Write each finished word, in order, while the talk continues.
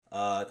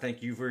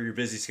thank you for your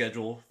busy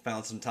schedule.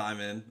 Found some time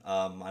in.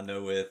 I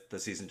know with the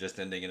season just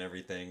ending and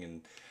everything,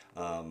 and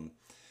um,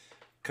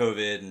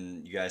 COVID,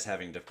 and you guys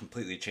having to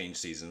completely change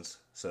seasons.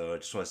 So I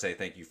just want to say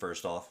thank you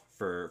first off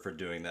for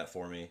doing that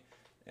for me.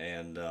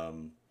 And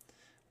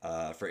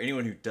for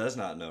anyone who does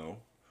not know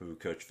who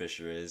Coach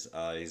Fisher is,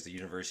 he's the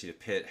University of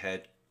Pitt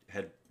head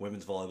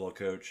women's volleyball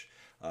coach.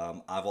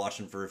 I've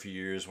watched him for a few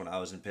years when I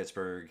was in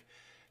Pittsburgh.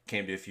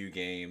 Came to a few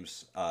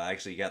games. I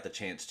actually got the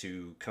chance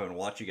to come and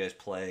watch you guys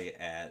play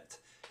at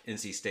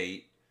NC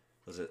State.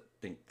 Was it I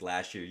think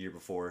last year, year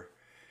before,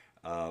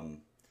 um,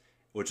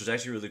 which was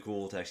actually really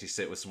cool to actually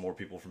sit with some more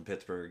people from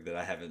Pittsburgh that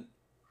I haven't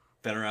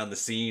been around the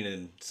scene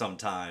in some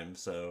time.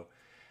 So,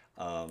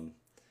 um,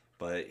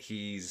 but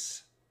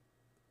he's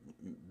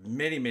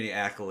many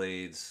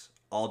accolades,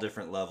 all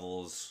different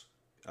levels,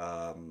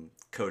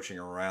 coaching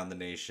around the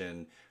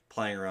nation,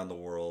 playing around the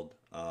world.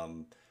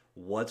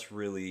 What's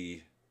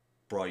really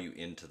brought you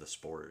into the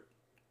sport?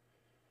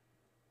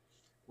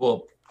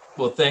 Well,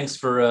 well, thanks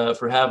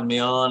for having me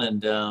on,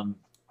 and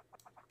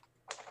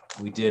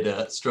we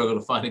did struggle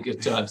to find a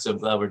good time, so I'm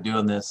glad we're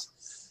doing this.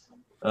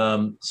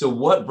 So,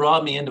 what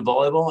brought me into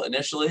volleyball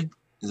initially?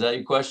 Is that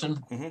your question?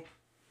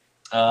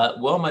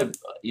 Mm-hmm. Well,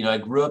 I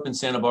grew up in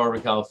Santa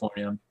Barbara,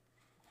 California,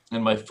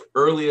 and my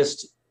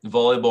earliest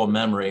volleyball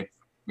memory. I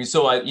mean,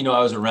 so I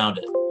was around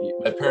it.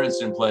 My parents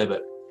didn't play,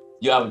 but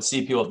I would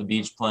see people at the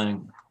beach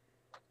playing.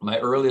 My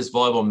earliest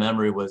volleyball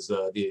memory was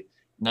the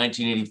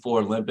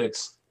 1984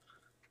 Olympics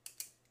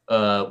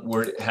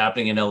were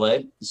happening in LA.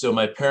 So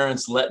my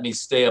parents let me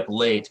stay up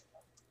late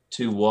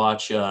to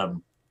watch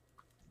the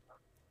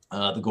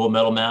gold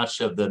medal match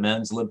of the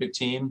men's Olympic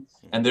team.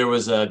 And there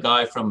was a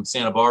guy from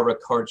Santa Barbara,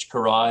 Karch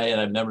Karai, and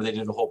I remember they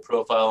did a whole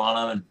profile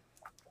on him.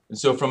 And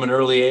so from an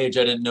early age,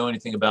 I didn't know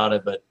anything about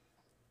it, but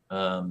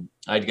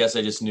I guess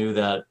I just knew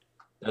that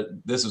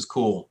this was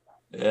cool.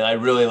 I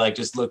really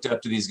just looked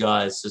up to these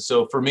guys.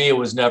 So for me, it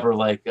was never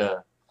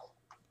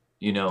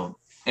you know,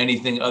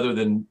 anything other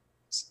than,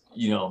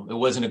 it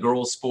wasn't a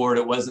girls' sport.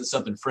 It wasn't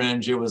something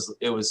fringe. It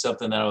was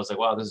something that I was like,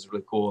 wow, this is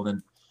really cool. And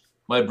then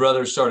my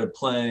brother started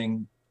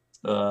playing,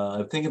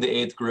 I think in the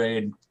eighth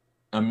grade.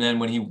 And then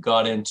when he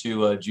got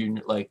into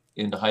junior,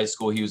 into high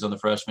school, he was on the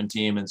freshman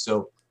team. And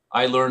so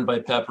I learned by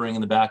peppering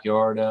in the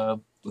backyard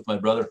with my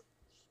brother.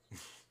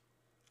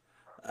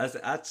 That's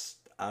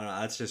I don't know.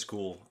 That's just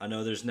cool. I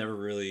know there's never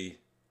really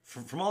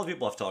from all the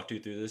people I've talked to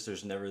through this.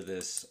 There's never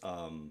this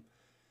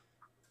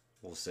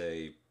we'll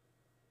say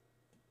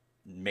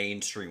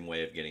mainstream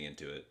way of getting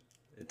into it.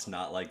 It's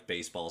not like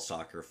baseball,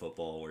 soccer,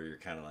 football, where you're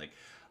kind of like,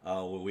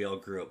 oh, well, we all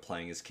grew up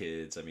playing as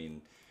kids. I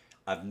mean,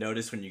 I've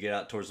noticed when you get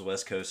out towards the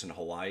West Coast and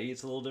Hawaii,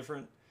 it's a little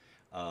different.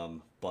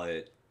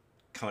 But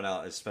coming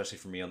out, especially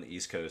for me on the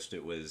East Coast,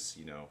 it was,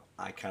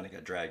 I kind of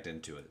got dragged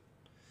into it.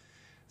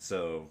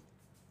 So,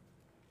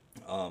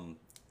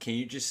 can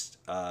you just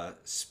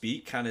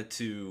speak kind of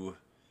to,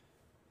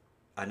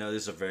 I know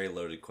this is a very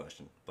loaded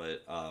question,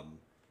 but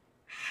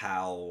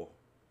how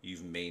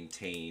you've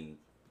maintained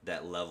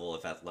that level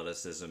of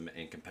athleticism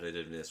and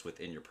competitiveness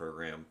within your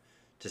program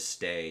to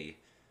stay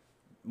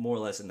more or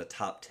less in the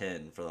top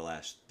 10 for the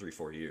last 3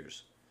 4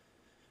 years?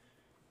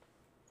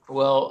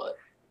 Well,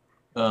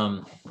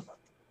 um,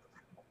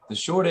 the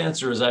short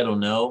answer is I don't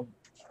know,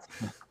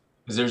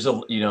 because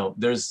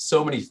there's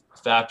so many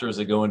factors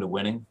that go into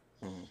winning.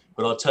 Mm-hmm.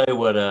 But I'll tell you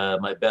what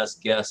my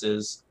best guess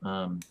is.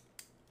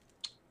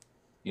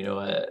 You know,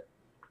 uh,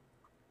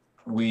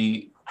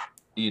 we,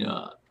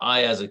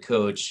 I as a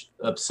coach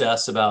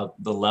obsess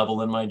about the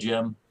level in my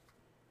gym,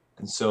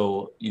 and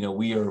so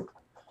we are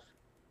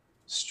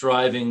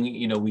striving.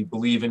 We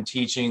believe in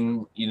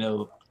teaching.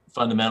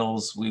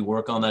 Fundamentals. We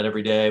work on that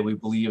every day. We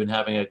believe in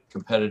having a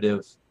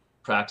competitive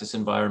practice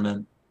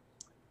environment.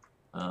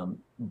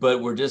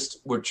 But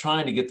we're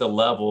trying to get the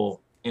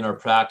level in our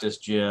practice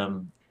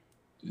gym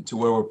to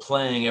where we're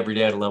playing every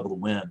day at a level to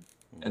win.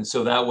 And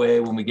so that way,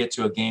 when we get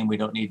to a game, we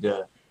don't need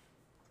to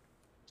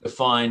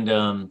find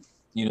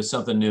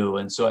something new.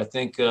 And so I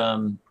think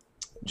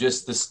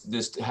just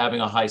this having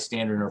a high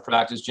standard in our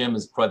practice gym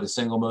is probably the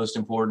single most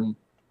important.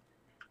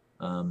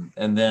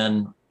 And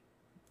then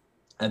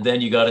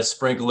you got to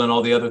sprinkle in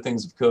all the other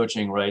things of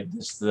coaching, right?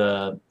 Just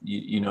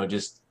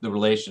just the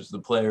relationships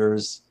with the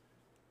players,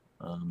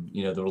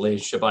 the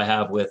relationship I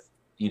have with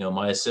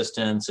my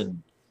assistants,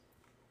 and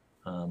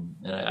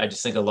I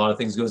just think a lot of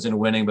things goes into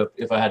winning. But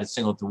if I had to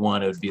single it to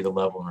one, it would be the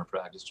level in our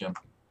practice gym.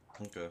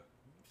 Okay.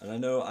 And I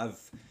know I've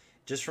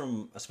just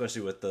from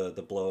especially with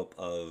the blow up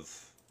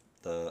of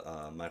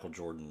the Michael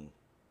Jordan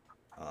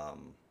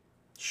um,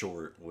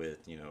 short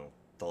with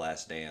the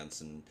Last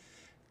Dance and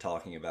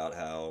talking about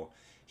how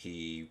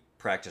he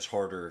practiced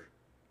harder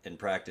in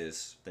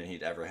practice than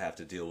he'd ever have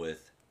to deal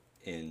with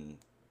in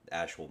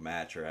actual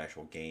match or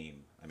actual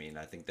game. I mean,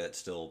 I think that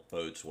still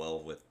bodes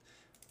well with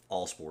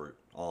all sport,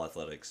 all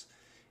athletics,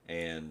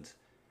 and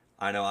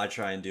I know I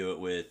try and do it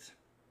with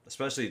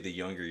especially the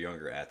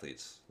younger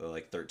athletes, the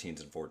like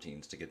 13s and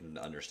 14s, to get them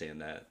to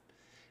understand that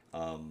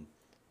um,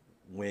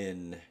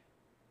 when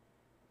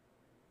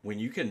when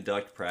you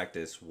conduct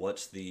practice,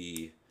 what's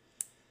the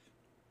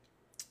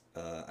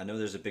I know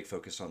there's a big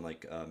focus on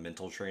like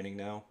mental training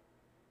now,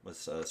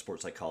 with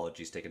sports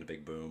psychology's taking a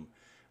big boom.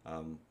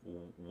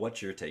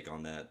 What's your take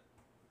on that?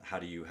 How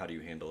do you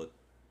handle it?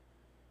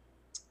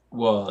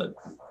 Well,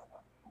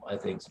 I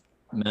think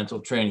mental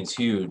training is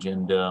huge,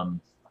 and uh,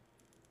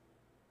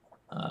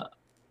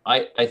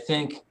 I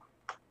think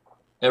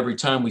every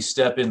time we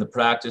step in the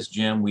practice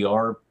gym, we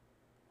are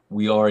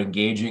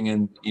engaging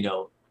in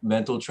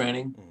mental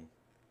training. Mm.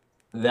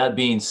 That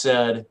being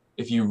said,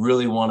 if you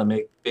really want to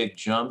make big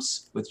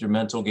jumps with your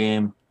mental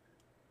game,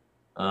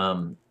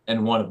 and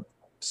want to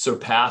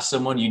surpass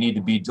someone, you need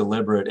to be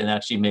deliberate and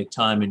actually make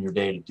time in your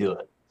day to do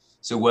it.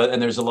 So,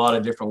 and there's a lot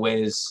of different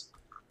ways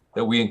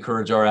that we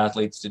encourage our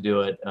athletes to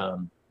do it.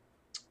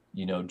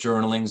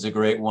 Journaling is a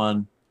great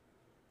one.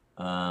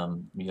 The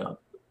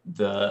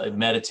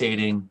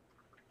meditating.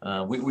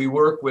 We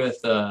work with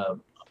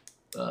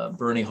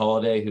Bernie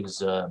Holiday, who's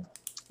the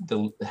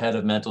head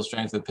of mental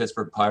strength of the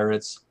Pittsburgh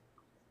Pirates,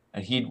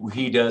 and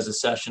he does a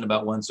session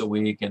about once a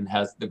week, and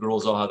has the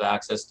girls all have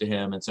access to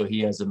him, and so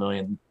he has a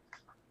million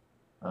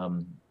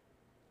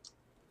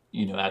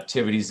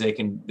activities they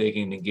can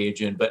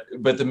engage in.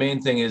 But the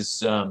main thing is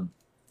just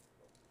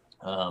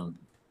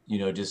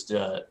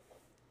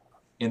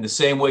in the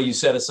same way you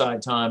set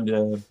aside time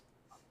to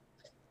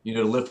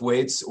lift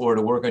weights or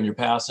to work on your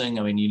passing.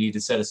 I mean, you need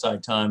to set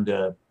aside time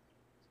to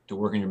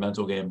work on your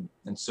mental game,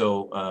 and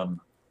so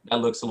that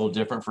looks a little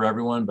different for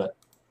everyone. But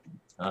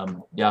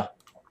yeah,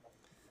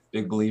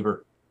 big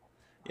believer.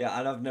 Yeah,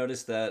 and I've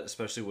noticed that,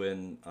 especially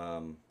when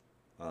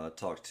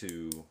talk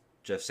to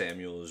Jeff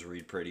Samuels,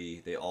 Reed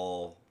Pretty. They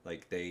all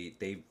like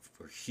they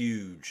were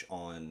huge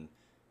on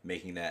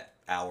making that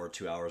hour,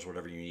 2 hours,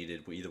 whatever you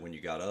needed, either when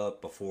you got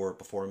up, before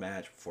a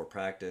match, before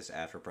practice,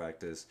 after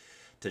practice,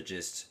 to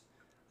just,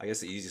 I guess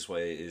the easiest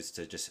way is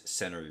to just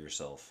center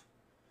yourself,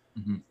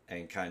 Mm-hmm.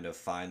 and kind of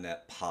find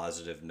that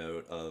positive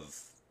note of,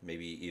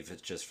 maybe if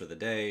it's just for the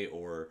day,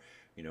 or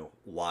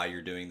why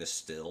you're doing this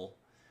still.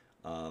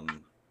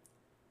 Um,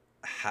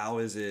 how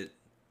is it?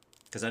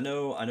 Because I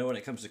know when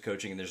it comes to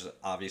coaching, and there's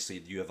obviously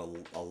you have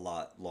a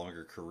lot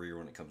longer career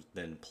when it comes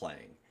than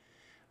playing.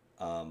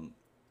 Um,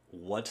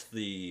 what's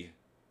the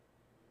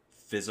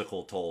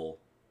physical toll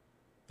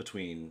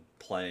between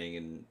playing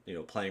and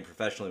playing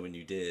professionally when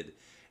you did,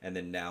 and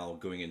then now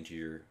going into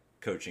your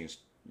coaching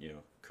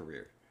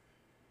career?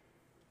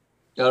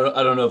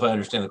 I don't know if I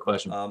understand the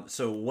question.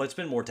 So what's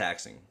been more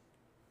taxing?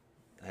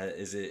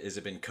 Is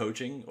it been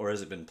coaching, or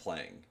has it been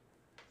playing?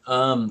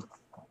 Um,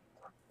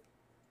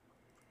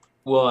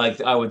 well,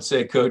 I would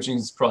say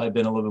coaching's probably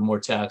been a little bit more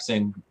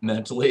taxing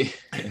mentally,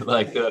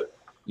 like the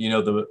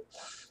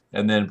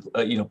and then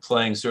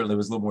playing certainly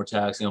was a little more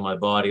taxing on my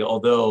body.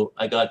 Although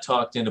I got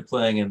talked into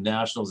playing in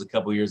nationals a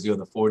couple of years ago in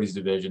the 40s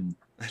division,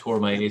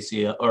 tore my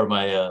ACL or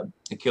my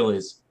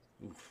Achilles,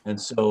 and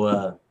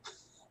so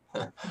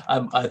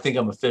I think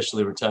I'm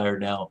officially retired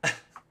now.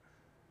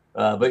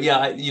 But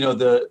yeah,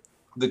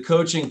 the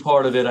coaching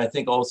part of it, I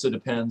think, also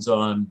depends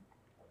on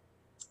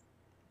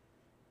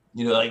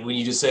like when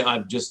you just say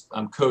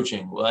I'm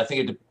coaching. Well, I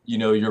think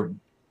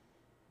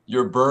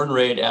your burn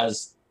rate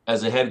as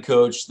a head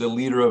coach, the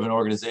leader of an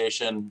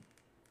organization,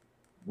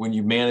 when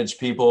you manage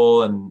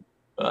people, and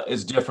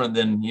is different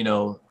than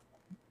the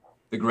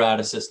grad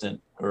assistant.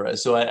 Or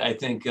so I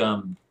think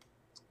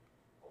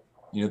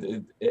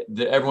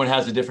everyone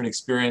has a different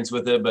experience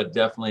with it, but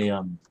definitely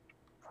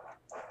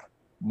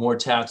more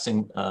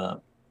taxing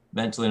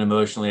mentally and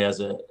emotionally as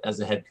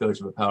a head coach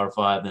of a Power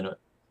Five than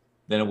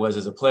it was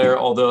as a player.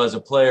 Although as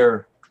a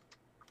player,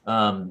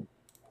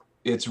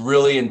 it's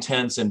really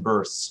intense in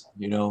bursts.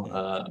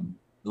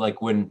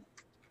 Like when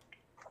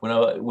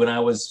I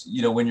was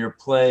when you're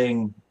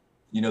playing,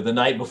 the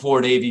night before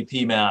an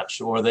AVP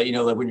match, or that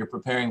like when you're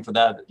preparing for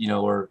that,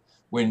 or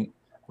when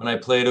I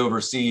played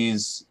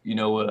overseas,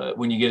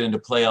 when you get into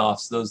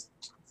playoffs, those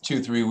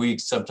 2-3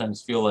 weeks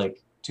sometimes feel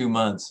like 2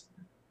 months.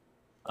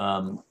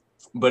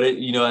 But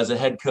as a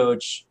head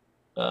coach,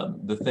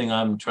 the thing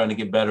I'm trying to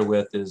get better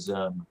with is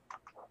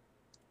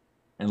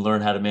and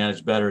learn how to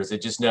manage better is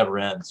it just never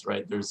ends,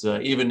 right? There's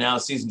even now,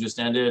 season just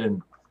ended,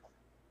 and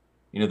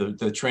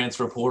the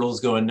transfer portal is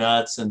going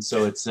nuts, and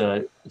so it's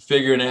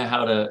figuring out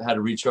how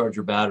to recharge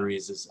your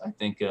batteries is, I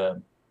think,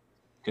 going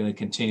to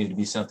continue to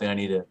be something I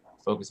need to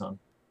focus on.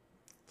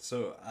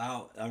 So,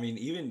 I mean,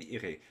 even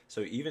okay.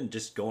 So even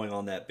just going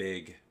on that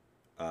big,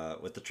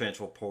 with the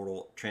transfer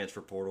portal,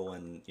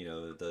 and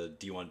the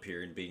D1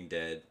 period being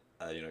dead,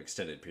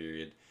 extended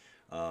period.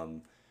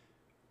 Um,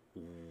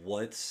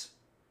 what's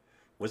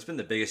what's been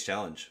the biggest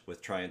challenge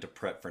with trying to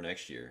prep for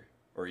next year,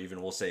 or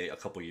even we'll say a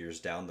couple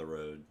years down the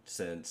road,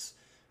 since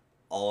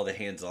all the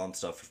hands-on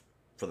stuff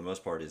for the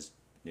most part is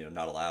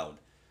not allowed.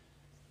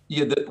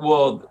 Yeah,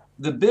 well,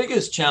 the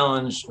biggest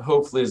challenge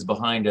hopefully is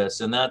behind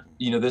us, and that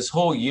this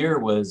whole year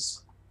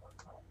was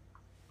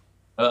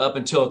up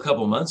until a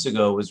couple months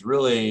ago was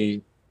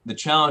really the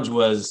challenge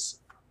was,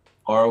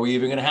 are we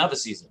even going to have a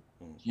season?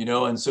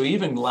 And so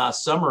even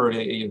last summer,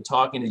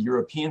 talking to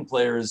European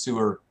players who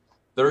are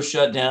they're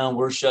shut down,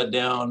 we're shut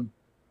down.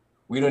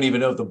 we don't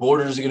even know if the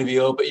borders are going to be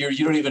open.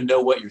 You don't even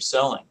know what you're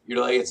selling. You're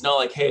like, it's not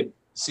like, hey,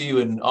 see you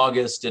in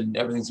August and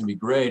everything's going to be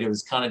great. It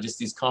was kind of just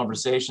these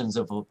conversations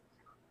of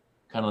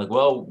kind of like,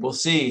 well, we'll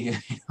see.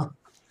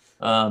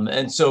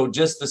 And so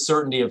just the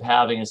certainty of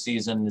having a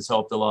season has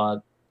helped a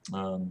lot.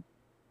 You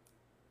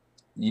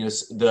know,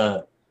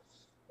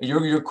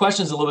 your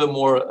question is a little bit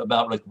more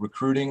about like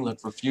recruiting,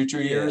 like for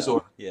future years,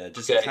 or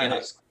just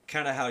okay,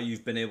 kind of how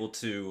you've been able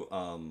to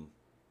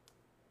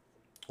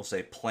we'll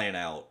say plan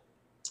out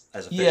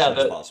as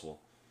efficiently as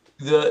possible.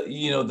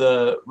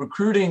 The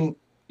recruiting,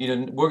 we're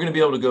going to be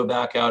able to go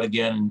back out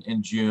again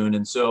in June,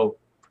 and so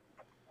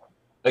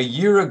a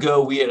year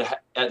ago we had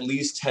at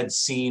least had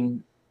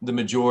seen the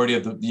majority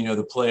of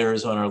the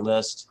players on our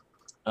list,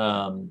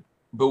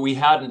 but we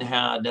hadn't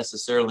had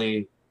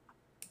necessarily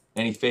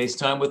any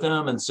FaceTime with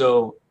them, and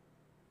so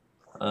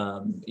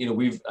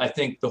I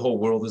think the whole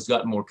world has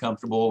gotten more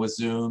comfortable with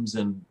Zooms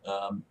and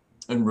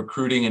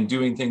recruiting and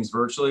doing things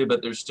virtually,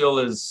 but there still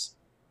is.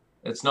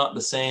 It's not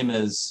the same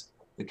as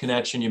the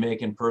connection you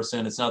make in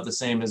person. It's not the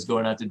same as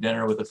going out to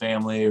dinner with a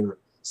family or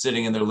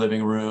sitting in their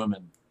living room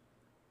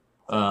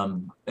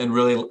and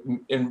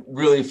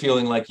really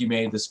feeling like you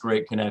made this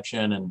great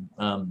connection,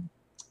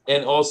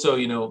 and also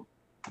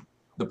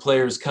the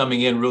players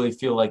coming in really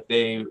feel like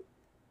they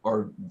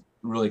are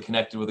really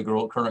connected with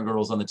the current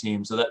girls on the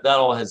team. So that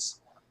all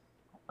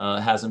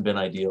hasn't been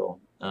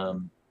ideal.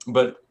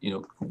 But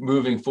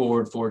moving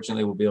forward,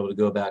 fortunately, we'll be able to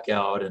go back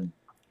out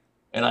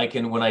and I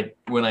can,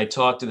 when I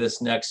talk to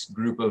this next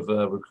group of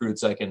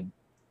recruits, I can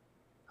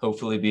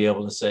hopefully be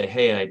able to say,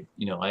 hey,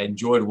 I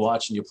enjoyed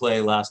watching you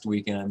play last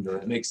weekend,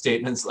 or make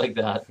statements like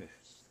that.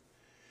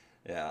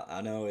 Yeah,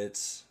 I know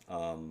it's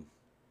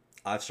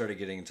I've started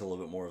getting into a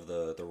little bit more of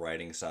the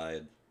writing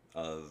side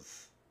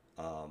of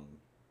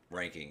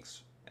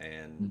rankings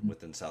and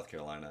within South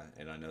Carolina,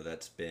 and I know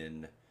that's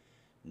been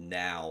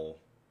now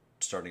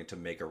starting to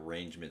make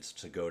arrangements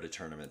to go to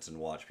tournaments and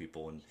watch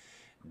people and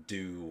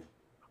do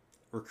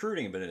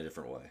recruiting, but in a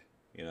different way.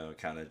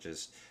 Kind of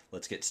just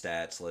let's get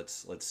stats.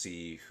 Let's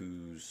see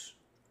who's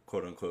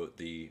quote unquote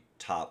the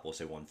top. We'll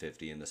say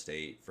 150 in the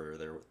state for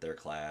their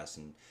class,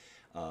 and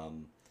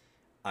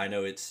I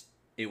know it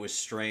was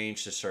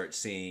strange to start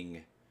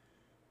seeing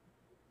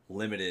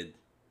limited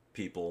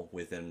people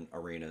within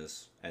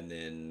arenas, and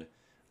then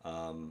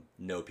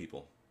no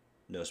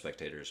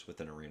spectators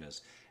within arenas,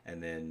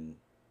 and then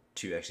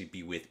to actually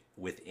be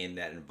within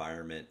that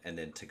environment, and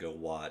then to go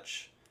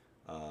watch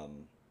a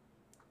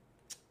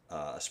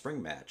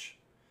spring match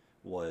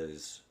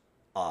was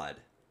odd,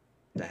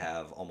 to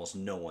have almost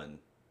no one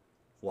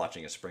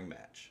watching a spring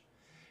match,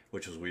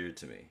 which was weird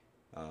to me.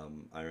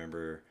 I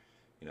remember,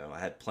 I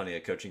had plenty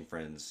of coaching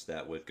friends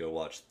that would go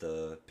watch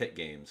the Pitt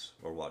games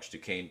or watch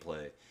Duquesne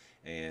play,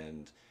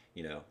 and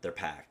they're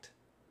packed,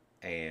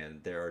 and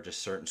there are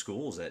just certain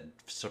schools that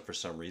for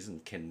some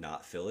reason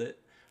cannot fill it,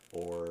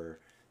 or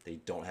they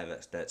don't have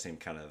that same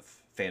kind of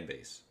fan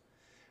base.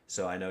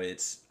 So I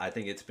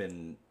think it's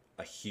been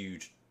a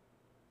huge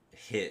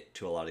hit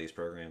to a lot of these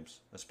programs,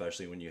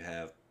 especially when you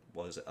have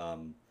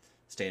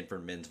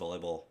Stanford men's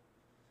volleyball,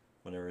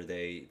 whenever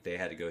they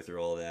had to go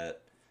through all of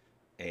that.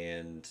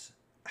 And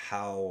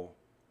how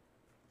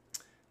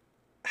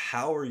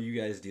are you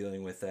guys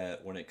dealing with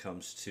that when it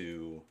comes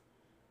to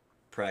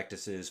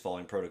practices,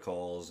 following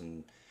protocols,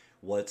 and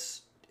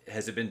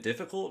has it been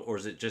difficult, or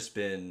has it just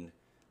been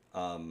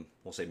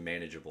we'll say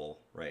manageable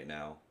right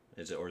now?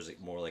 Is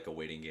it more like a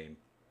waiting game?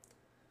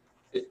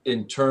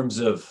 In terms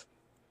of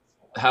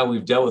how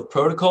we've dealt with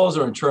protocols,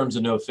 or in terms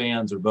of no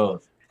fans, or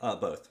both?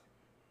 Both.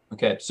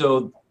 Okay,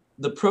 so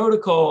the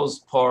protocols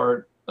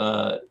part,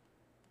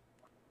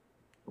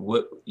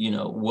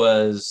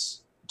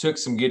 took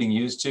some getting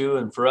used to,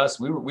 and for us,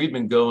 we've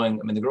been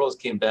going. I mean, the girls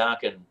came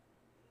back in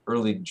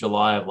early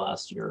July of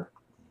last year,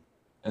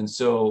 and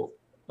so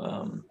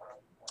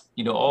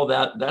all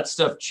that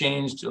stuff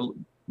changed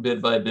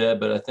bit by bit,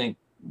 but I think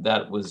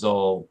that was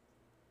all.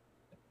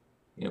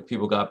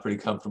 People got pretty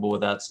comfortable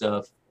with that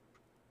stuff.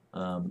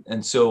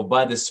 And so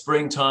by the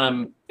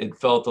springtime, it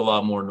felt a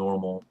lot more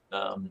normal.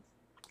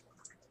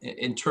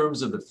 In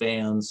terms of the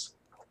fans,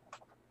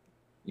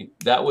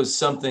 that was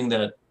something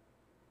that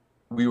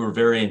we were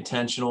very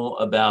intentional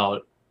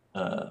about,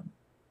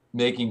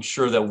 making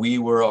sure that we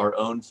were our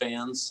own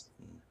fans.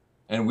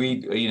 And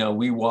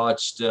we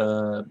watched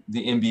the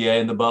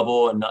NBA in the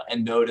bubble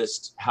and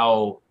noticed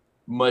how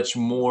much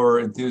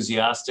more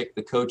enthusiastic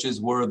the coaches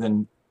were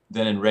than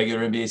in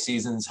regular NBA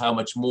seasons, how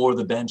much more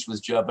the bench was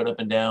jumping up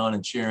and down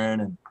and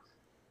cheering.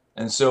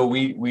 And so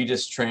we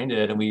just trained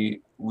it, and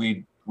we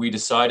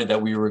decided that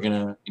we were going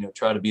to,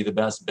 try to be the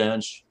best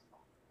bench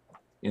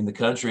in the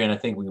country. And I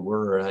think we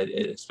were,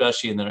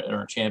 especially in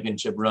our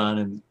championship run.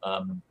 And,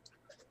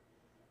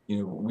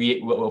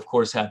 we of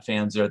course had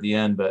fans there at the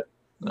end, but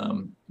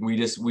we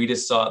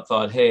just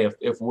thought, hey,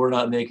 if we're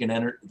not making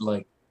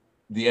the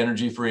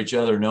energy for each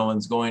other, no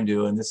one's going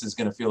to, and this is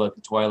going to feel like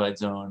the Twilight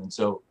Zone. And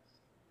so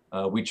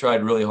we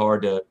tried really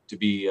hard to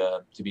be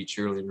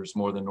cheerleaders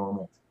more than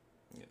normal.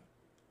 Yeah.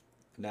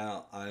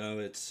 Now I know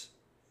it's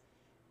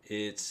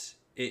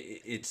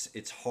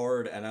it's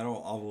hard, and I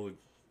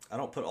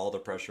don't put all the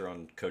pressure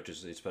on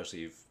coaches,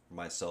 especially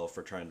myself,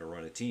 for trying to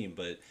run a team.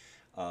 But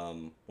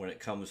when it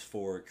comes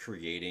for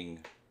creating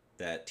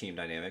that team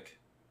dynamic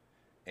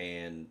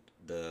and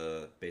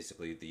the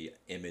basically the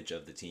image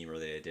of the team or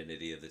the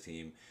identity of the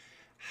team,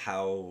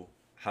 how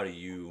do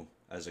you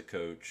as a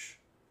coach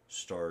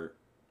start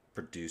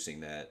producing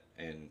that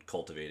and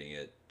cultivating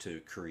it to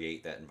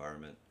create that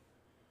environment?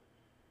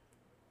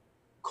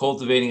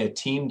 Cultivating a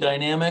team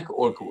dynamic,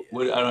 or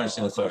what? I don't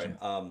understand Oh, the sorry.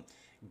 question.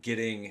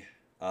 Getting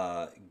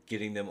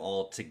getting them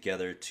all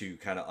together to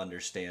kind of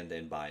understand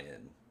and buy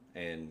in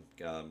and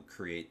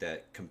create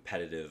that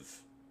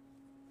competitive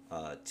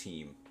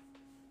team.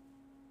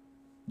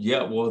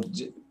 Yeah, well,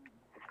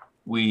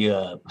 we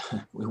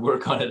we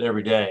work on it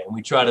every day, and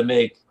we try to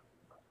make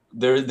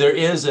there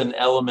is an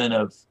element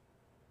of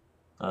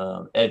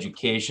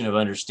education, of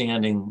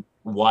understanding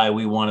why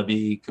we want to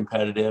be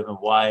competitive and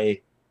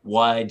why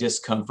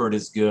discomfort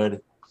is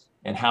good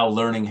and how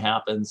learning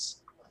happens.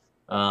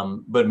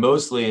 But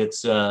mostly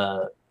it's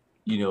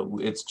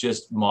it's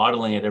just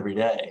modeling it every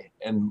day,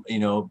 and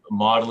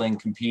modeling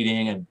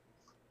competing, and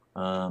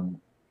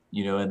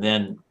and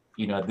then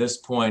at this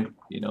point,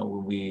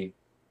 when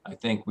I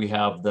think we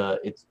have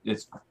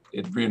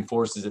it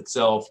reinforces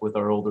itself with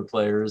our older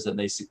players, and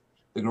they see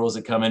the girls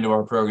that come into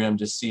our program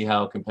just see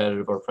how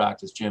competitive our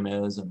practice gym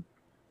is,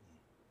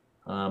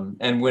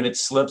 and when it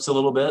slips a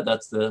little bit,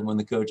 that's when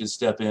the coaches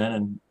step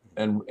in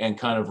and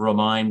kind of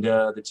remind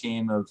the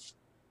team of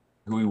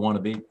who we want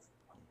to be.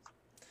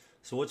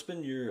 So, what's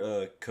been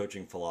your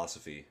coaching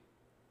philosophy,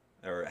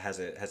 or has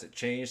it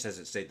changed? Has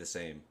it stayed the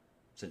same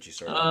since you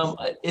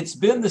started? It's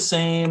been the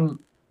same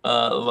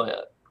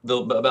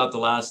about the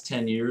last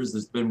 10 years.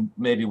 There's been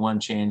maybe one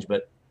change,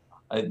 but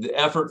the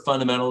effort,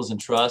 fundamentals, and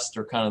trust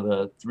are kind of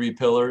the three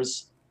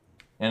pillars.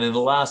 And in the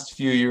last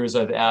few years,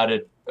 I've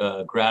added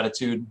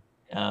gratitude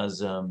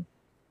as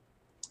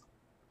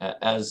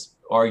as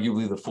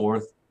arguably the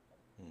fourth.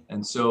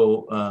 And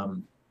so,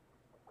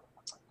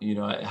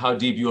 how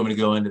deep you want me to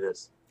go into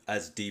this?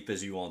 As deep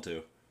as you want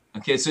to.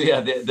 Okay, so yeah,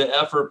 the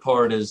effort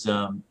part is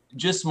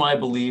just my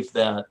belief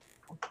that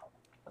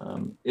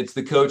it's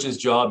the coach's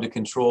job to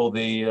control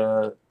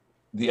the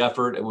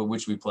effort at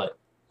which we play,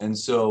 and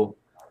so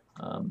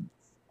um,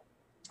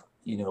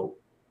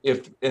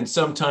 if and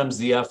sometimes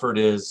the effort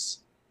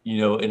is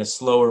in a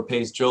slower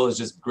pace drill is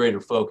just greater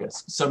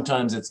focus.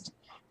 Sometimes it's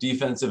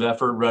defensive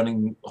effort,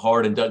 running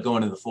hard and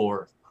going to the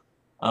floor,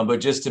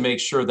 but just to make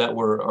sure that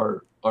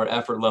our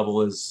effort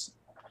level is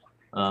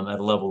at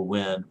a level to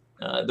win.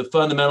 The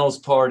fundamentals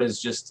part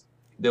is just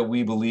that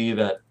we believe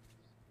that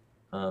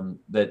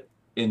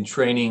in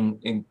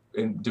training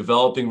in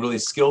developing really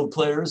skilled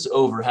players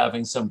over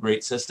having some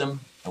great system.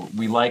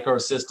 We like our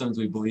systems,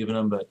 we believe in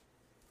them, but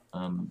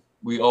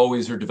we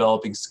always are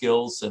developing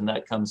skills, and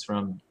that comes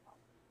from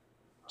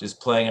just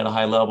playing at a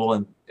high level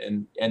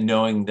and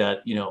knowing that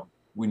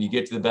when you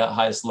get to the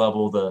highest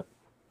level, the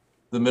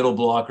middle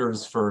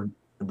blockers for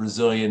the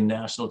Brazilian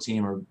national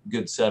team are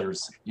good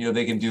setters.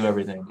 They can do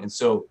everything, and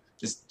so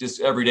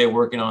just every day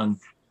working on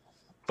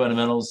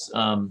fundamentals,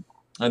 and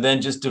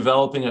then just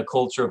developing a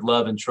culture of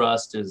love and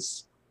trust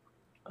is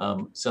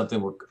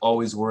something we're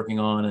always working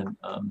on,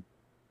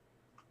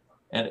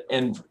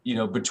 and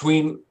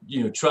between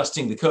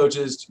trusting the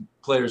coaches,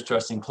 players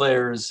trusting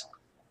players,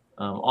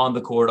 on the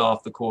court,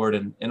 off the court,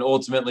 and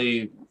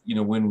ultimately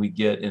when we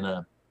get in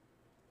a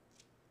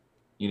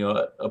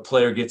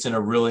player gets in a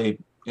really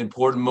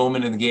important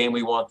moment in the game,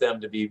 we want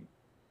them to be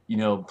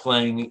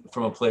playing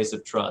from a place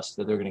of trust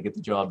that they're going to get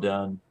the job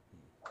done.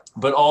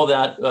 But all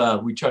that,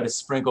 we try to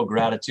sprinkle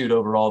gratitude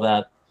over all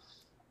that,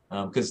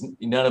 because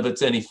none of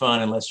it's any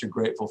fun unless you're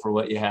grateful for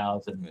what you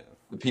have and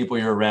the people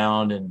you're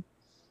around. And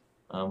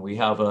we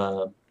have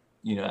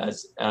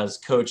as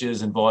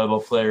coaches and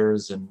volleyball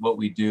players, and what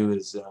we do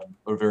is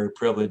we're very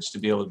privileged to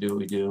be able to do what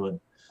we do,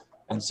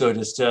 and so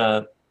just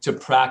to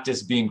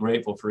practice being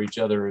grateful for each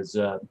other is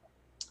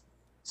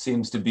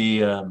seems to be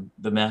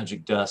the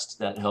magic dust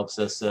that helps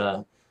us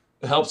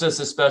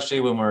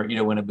especially when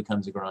when it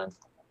becomes a grind.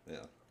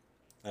 Yeah,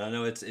 and I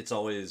know it's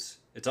always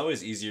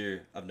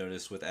easier. I've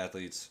noticed with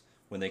athletes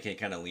when they can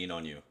kind of lean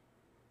on you,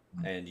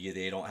 and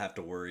they don't have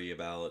to worry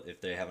about if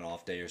they have an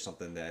off day or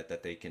something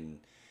that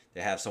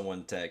they have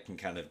someone that can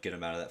kind of get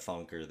them out of that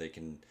funk, or they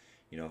can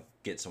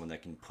get someone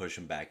that can push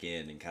them back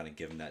in and kind of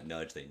give them that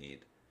nudge they need.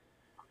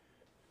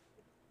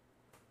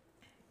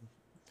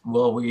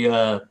 Well, we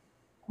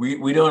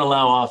don't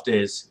allow off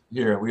days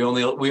here. We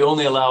only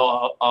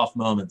allow off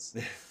moments.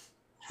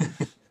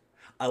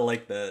 I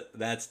like that.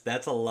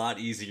 That's a lot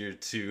easier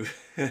to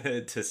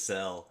to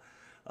sell.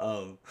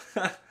 Um,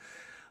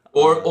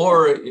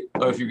 Or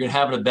if you're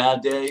having a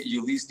bad day,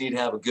 you at least need to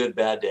have a good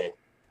bad day.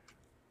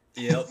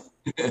 yep.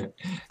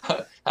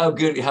 How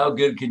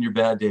good can your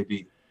bad day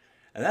be?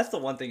 And that's the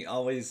one thing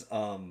always.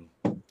 Do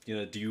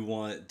you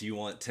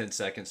want 10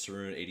 seconds to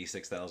ruin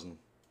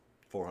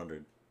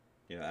 86,400,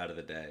 out of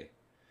the day?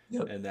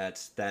 Yep. And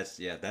that's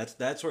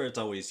where it's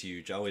always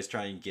huge. I always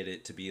try and get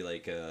it to be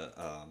like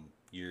a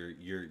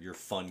your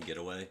fun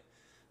getaway.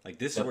 Like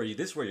this is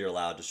Yep. where you're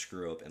allowed to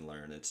screw up and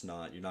learn. It's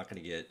not You're not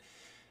going to get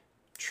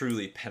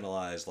truly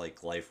penalized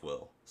like life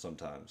will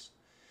sometimes.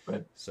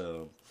 Right.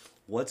 So,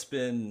 what's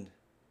been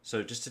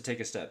so just to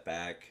take a step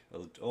back,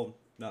 oh,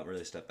 not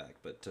really a step back,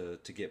 but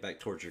to get back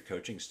towards your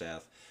coaching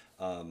staff.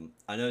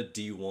 I know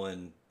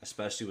D1,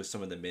 especially with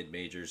some of the mid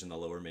majors and the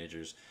lower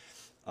majors,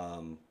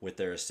 with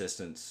their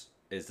assistants,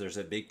 is there's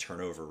a big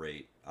turnover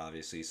rate.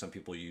 Obviously, some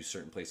people use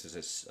certain places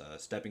as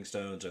stepping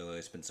stones, or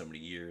they spend so many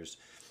years.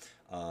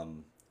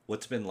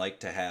 What's been like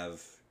to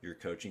have your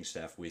coaching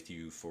staff with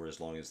you for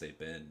as long as they've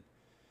been?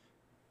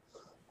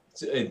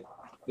 It's, it,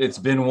 it's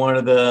been one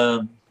of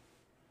the,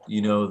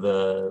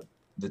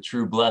 the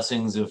true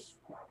blessings of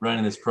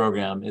running this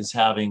program is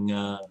having,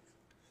 I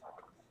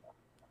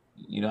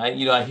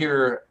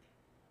hear,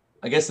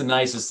 I guess the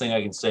nicest thing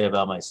I can say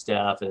about my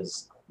staff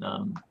is,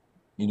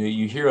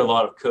 you hear a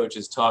lot of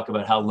coaches talk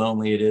about how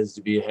lonely it is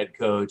to be a head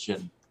coach,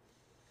 and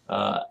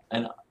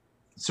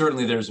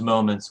certainly there's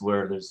moments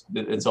where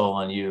it's all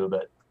on you,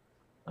 but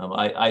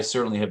I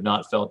certainly have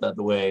not felt that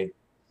the way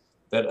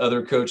that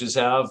other coaches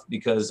have,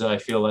 because I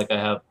feel like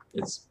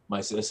it's my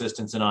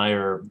assistants and I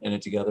are in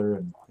it together,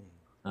 and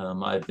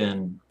I've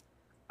been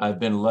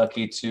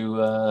lucky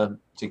to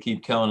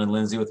keep Kellen and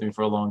Lindsay with me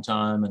for a long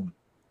time,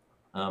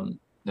 and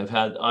I've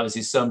had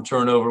obviously some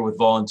turnover with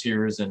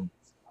volunteers and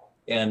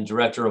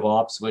director of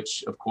ops,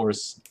 which of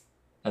course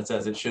that's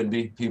as it should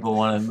be. People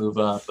want to move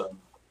up,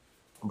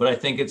 but I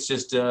think it's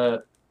just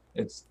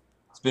it's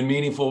been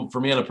meaningful for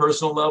me on a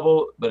personal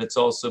level, but it's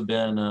also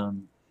been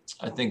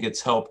I think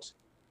it's helped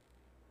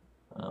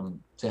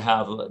to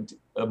have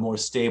a more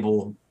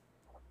stable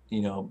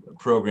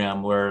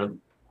program where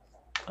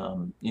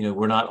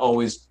we're not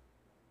always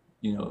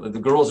the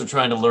girls are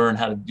trying to learn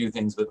how to do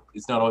things, but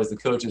it's not always the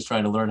coaches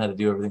trying to learn how to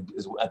do everything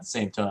at the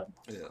same time.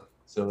 Yeah.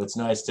 So it's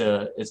nice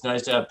to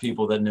have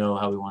people that know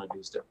how we want to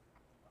do stuff.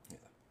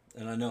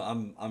 And I know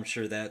I'm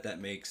sure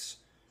that makes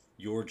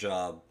your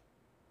job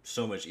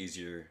so much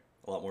easier,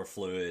 a lot more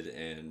fluid,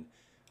 and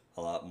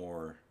a lot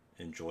more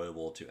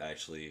enjoyable to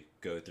actually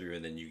go through.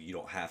 And then you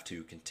don't have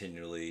to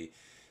continually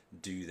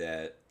do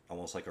that,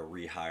 almost like a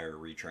rehire,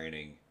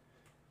 retraining,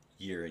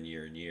 year and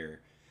year and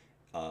year.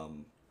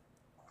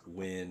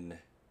 When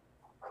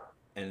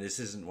and this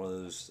isn't one of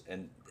those,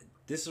 and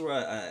this is where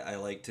I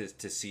like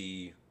to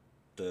see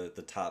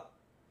the top,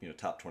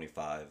 top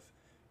 25,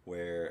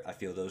 where I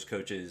feel those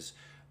coaches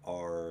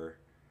are,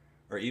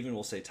 or even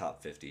we'll say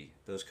top 50,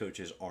 those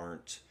coaches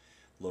aren't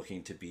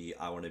looking to be,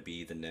 I want to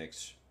be the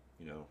next,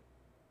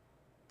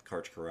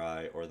 Karch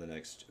Karai or the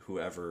next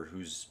whoever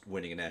who's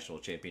winning a national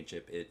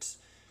championship.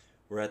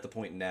 We're at the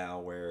point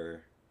now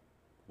where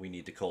we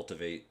need to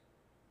cultivate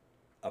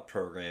a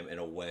program in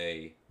a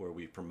way where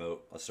we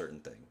promote a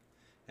certain thing,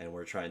 and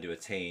we're trying to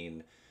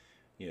attain,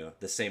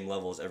 the same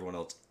level as everyone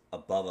else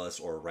above us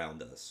or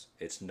around us.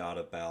 It's not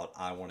about,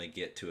 I want to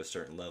get to a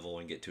certain level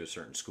and get to a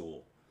certain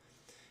school.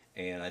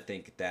 And I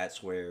think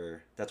that's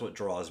what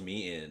draws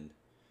me in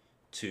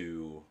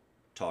to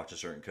talk to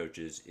certain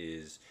coaches,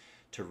 is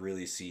to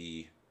really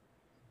see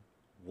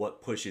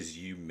what pushes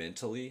you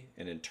mentally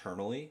and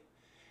internally,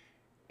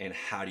 and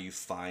how do you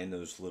find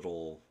those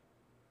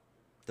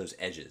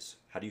edges?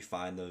 How do you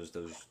find those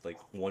like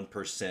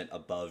 1%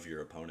 above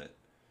your opponent?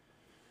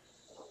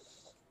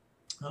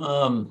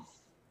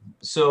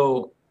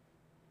 So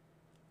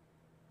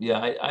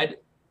yeah,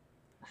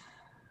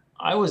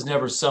 I was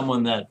never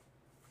someone that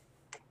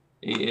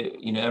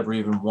ever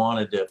even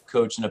wanted to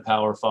coach in a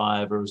Power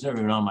Five, or it was never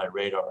even on my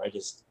radar.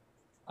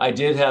 I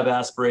did have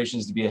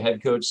aspirations to be a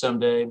head coach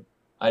someday.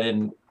 I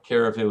didn't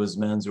care if it was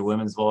men's or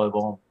women's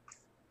volleyball,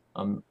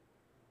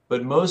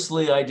 but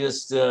mostly I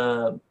just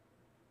I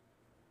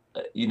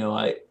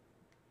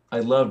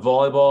loved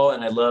volleyball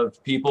and I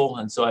loved people,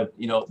 and so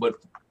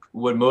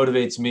what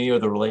motivates me are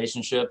the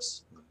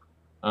relationships,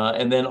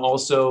 and then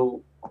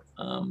also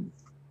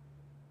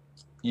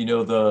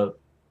the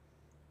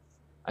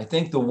I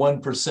think the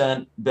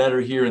 1% better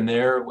here and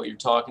there, what you're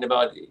talking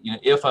about,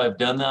 if I've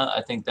done that,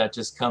 I think that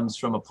just comes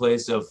from a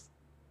place of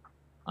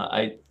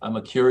I'm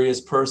a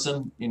curious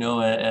person,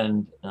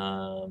 and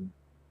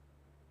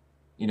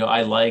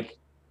I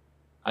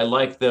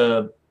like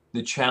the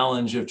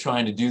challenge of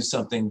trying to do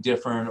something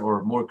different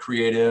or more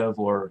creative,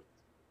 or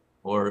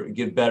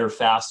get better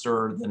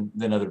faster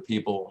than other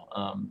people,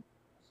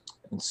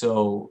 and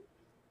so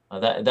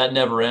that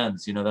never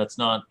ends.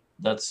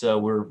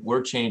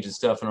 We're changing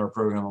stuff in our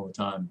program all the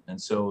time, and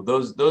so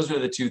those are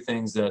the two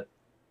things that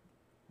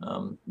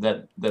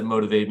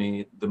motivate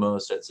me the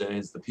most, I'd say,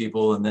 is the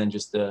people, and then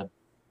just the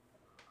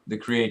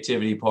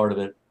creativity part of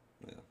it.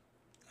 Yeah,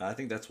 I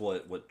think that's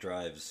what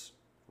drives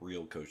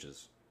real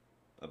coaches.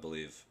 I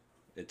believe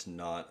it's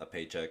not a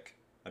paycheck.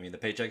 I mean, the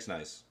paycheck's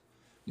nice,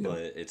 Yeah. but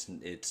it's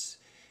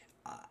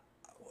uh,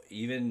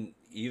 even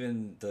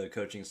the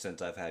coaching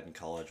stints I've had in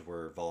college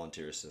were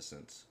volunteer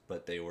assistants,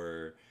 but it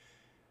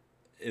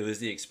was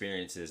the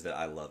experiences that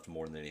I loved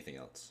more than anything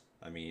else.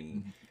 I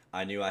mean, Mhm.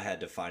 I knew I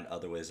had to find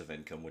other ways of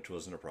income, which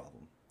wasn't a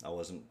problem. I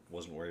wasn't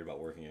worried about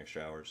working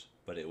extra hours,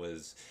 but it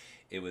was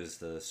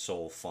the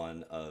sole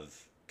fun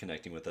of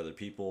connecting with other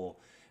people,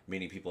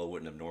 meeting people I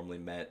wouldn't have normally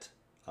met.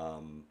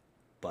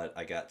 But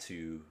I got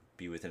to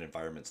be within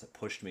environments that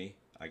pushed me.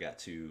 I got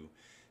to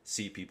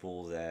see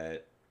people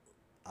that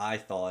I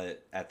thought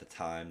at the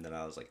time that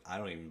I was like, I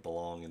don't even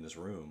belong in this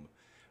room.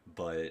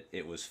 But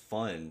it was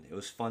fun. It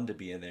was fun to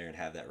be in there and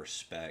have that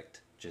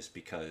respect just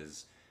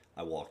because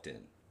I walked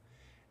in.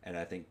 And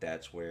I think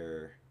that's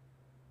where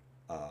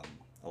um,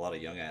 a lot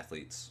of young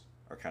athletes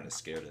are kind of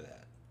scared of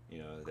that. You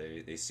know,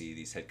 they see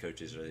these head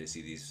coaches or they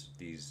see these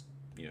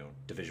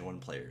Division 1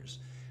 players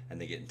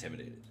and they get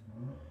intimidated.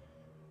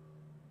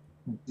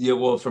 Yeah,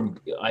 well,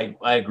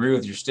 I agree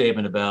with your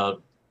statement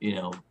about,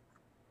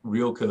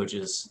 real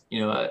coaches,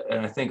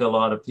 and I think a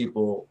lot of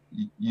people,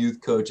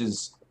 youth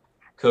coaches,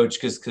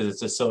 coach because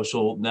it's a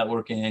social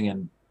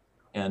networking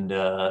and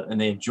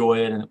they enjoy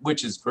it, and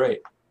which is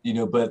great,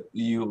 but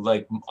you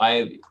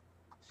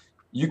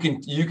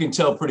can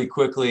tell pretty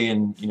quickly,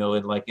 and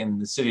in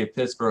the city of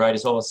Pittsburgh, I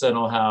just all of a sudden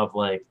I'll have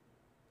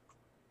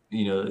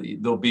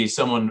there'll be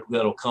someone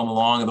that'll come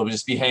along and they'll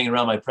just be hanging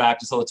around my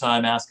practice all the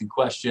time, asking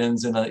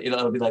questions. And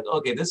it'll be like,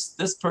 okay, this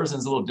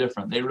person's a little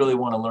different. They really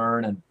want to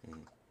learn.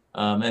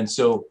 And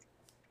so,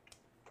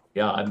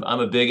 yeah, I'm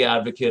a big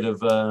advocate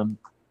of,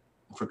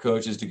 for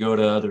coaches to go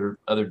to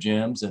other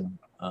gyms and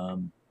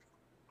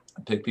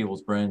pick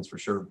people's brains for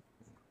sure.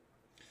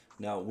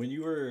 Now, when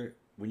you were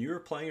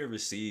playing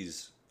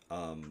overseas,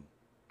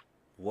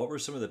 what were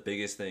some of the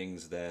biggest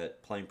things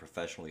that playing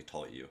professionally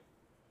taught you?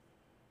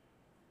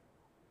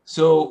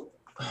 So,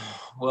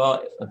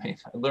 well, I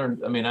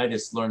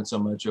just learned so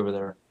much over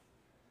there.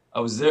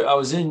 I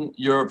was in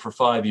Europe for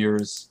 5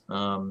 years,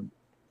 and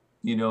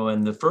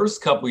the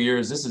first couple of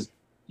years, this is,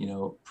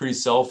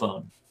 pre-cell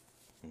phone.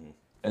 Mhm.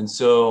 And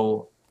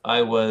so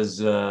I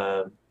was,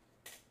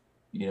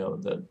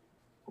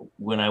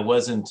 when I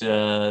wasn't,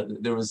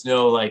 there was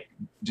no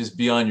just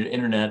be on your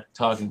internet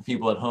talking to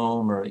people at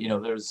home, or,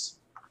 there was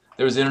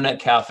internet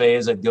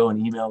cafes. I'd go and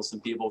email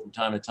some people from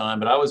time to time,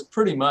 but I was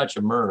pretty much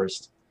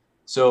immersed.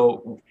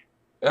 So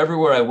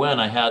everywhere I went,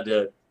 I had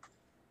to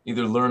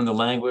either learn the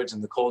language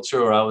and the culture,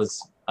 or I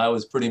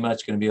was pretty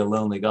much going to be a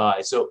lonely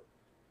guy. So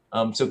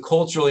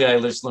culturally, I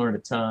just learned a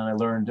ton. I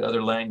learned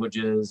other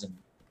languages,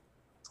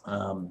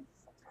 and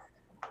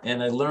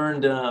I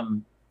learned, I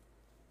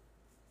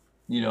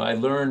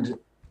learned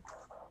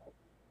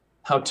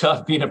how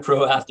tough being a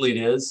pro athlete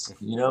is.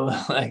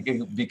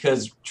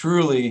 Because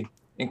truly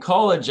in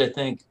college, I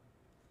think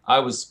I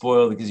was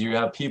spoiled because you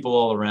have people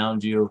all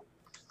around you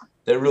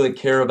that really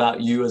care about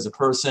you as a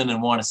person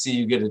and want to see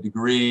you get a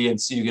degree and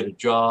see you get a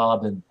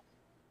job. And,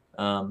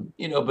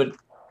 but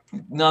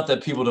not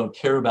that people don't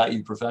care about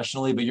you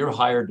professionally, but you're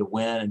hired to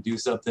win and do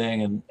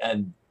something.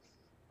 And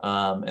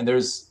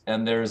there's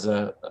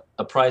a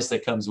price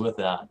that comes with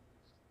that.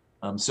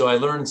 So I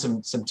learned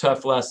some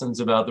tough lessons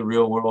about the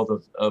real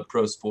world of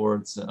pro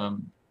sports.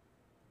 And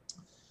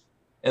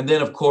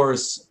then of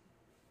course,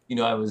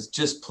 I was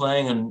just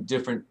playing on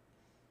different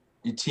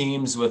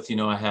teams with,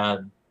 I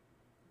had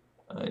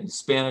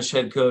Spanish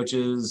head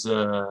coaches,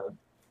 a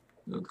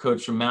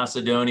coach from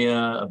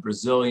Macedonia, a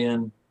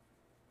Brazilian,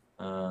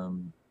 a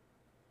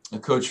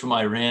coach from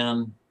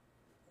Iran.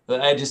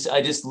 But I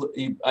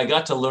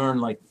got to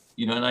learn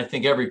and I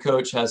think every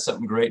coach has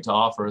something great to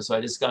offer. So I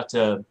just got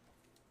to,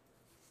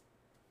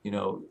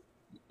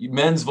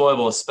 men's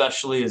volleyball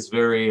especially is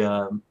very,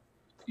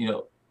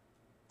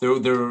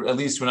 there at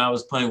least when I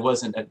was playing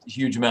wasn't a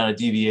huge amount of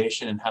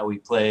deviation in how we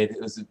played.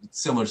 It was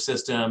similar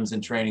systems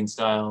and training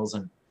styles,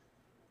 and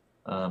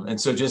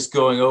so just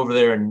going over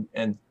there and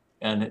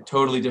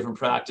totally different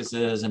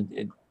practices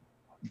and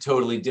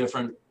totally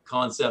different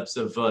concepts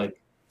of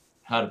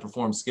how to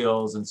perform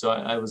skills. And so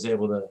I was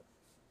able to,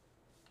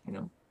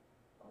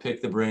 pick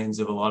the brains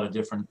of a lot of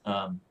different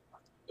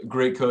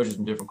great coaches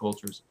from different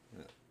cultures.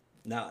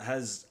 Now,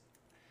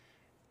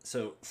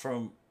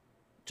 from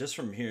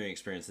hearing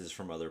experiences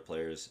from other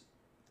players,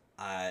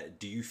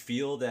 do you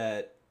feel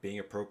that being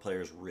a pro player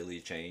has really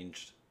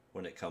changed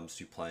when it comes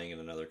to playing in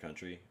another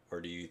country, or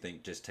do you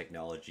think just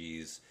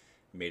technologies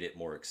made it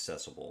more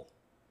accessible?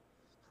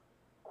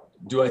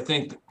 Do I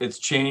think it's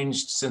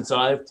changed since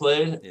I've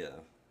played? Yeah.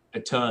 A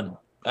ton.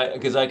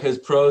 Because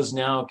pros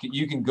now,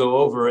 you can go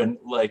over and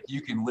you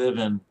can live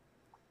in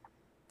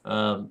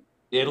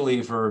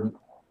Italy for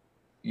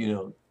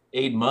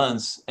 8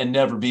 months and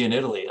never be in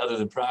Italy other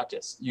than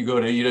practice. You go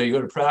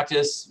to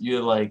practice,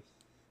 you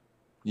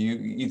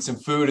eat some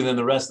food, and then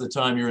the rest of the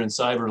time you're in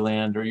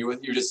cyberland, or you're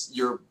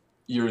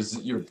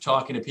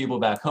talking to people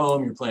back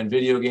home, you're playing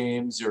video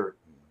games, you're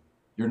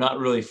not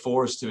really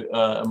forced to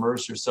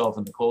immerse yourself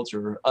in the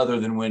culture other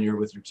than when you're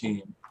with your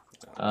team.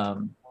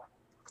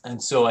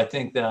 And so I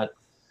think that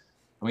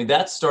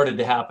started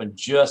to happen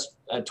just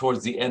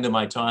towards the end of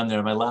my time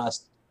there. My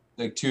last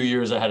 2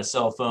 years, I had a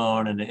cell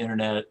phone and an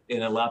internet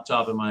and a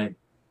laptop in my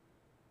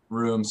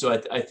room. So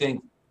I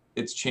think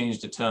it's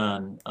changed a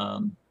ton.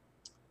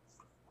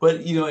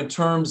 But, in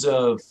terms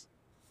of,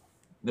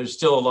 there's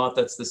still a lot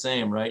that's the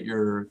same, right?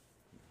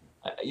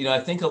 I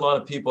think a lot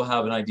of people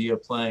have an idea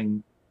of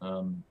playing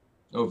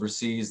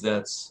overseas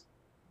that's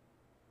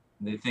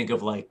They think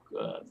of like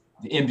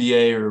the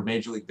NBA or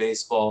Major League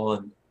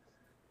Baseball,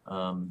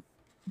 and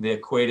they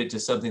equate it to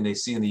something they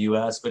see in the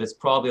U.S., but it's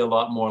probably a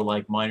lot more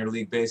like minor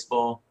league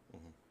baseball.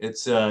 Mm-hmm.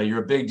 It's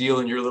you're a big deal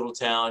in your little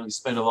town. You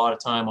spend a lot of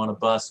time on a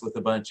bus with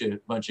a bunch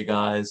of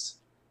guys,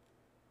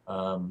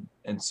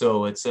 and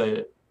so it's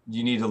a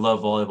you need to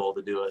love volleyball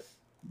to do it,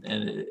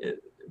 and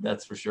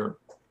that's for sure.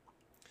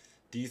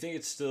 Do you think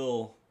it's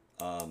still?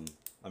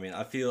 I mean,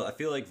 I feel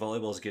like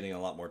volleyball is getting a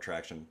lot more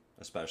traction,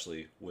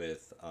 especially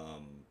with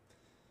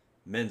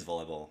men's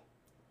volleyball,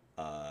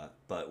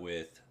 but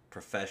with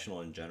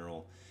professional in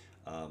general.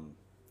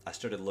 I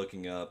started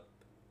looking up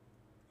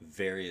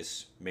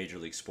various major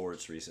league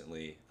sports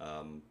recently,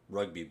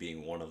 rugby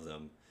being one of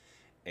them,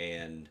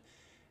 and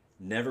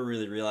never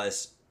really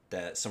realized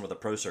that some of the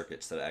pro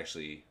circuits that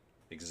actually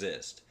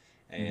exist.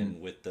 Mm-hmm.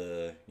 And with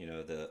the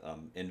the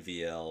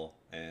NVL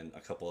and a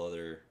couple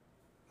other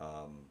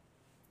um,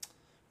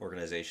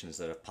 organizations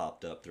that have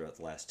popped up throughout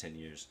the last 10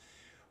 years,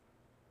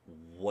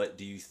 what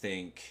do you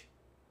think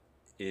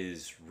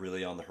is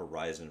really on the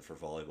horizon for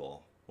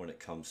volleyball when it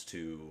comes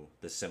to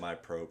the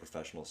semi-pro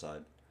professional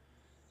side?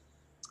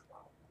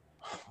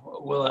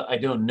 Well, I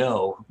don't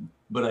know,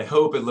 but I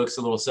hope it looks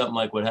a little something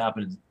like what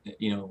happened,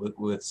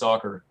 with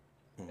soccer.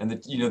 Mm-hmm. And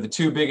the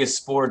two biggest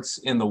sports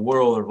in the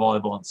world are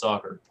volleyball and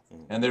soccer.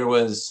 Mm-hmm. And there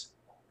was,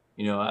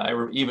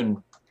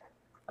 even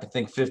I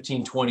think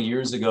 15, 20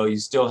 years ago, you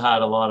still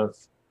had a lot of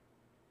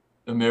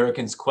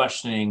Americans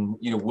questioning,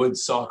 would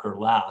soccer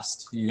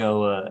last?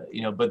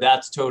 But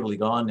that's totally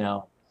gone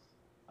now.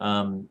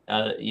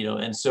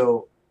 And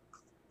so,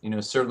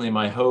 certainly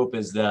my hope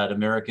is that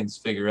Americans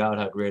figure out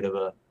how great of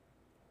a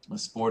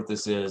sport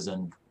this is,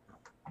 and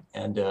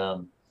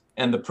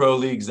the pro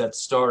leagues that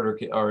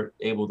start are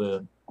able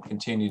to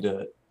continue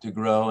to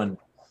grow,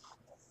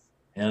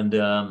 and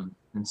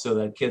so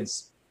that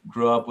kids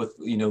grow up with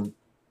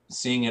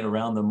seeing it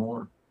around them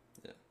more.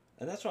 Yeah,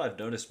 and that's what I've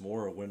noticed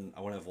more when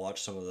I've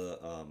watched some of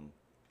the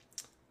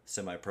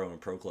semi-pro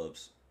and pro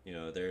clubs.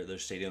 Their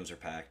stadiums are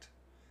packed.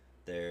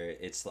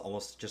 It's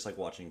almost just like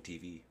watching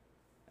TV,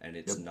 and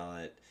Yep.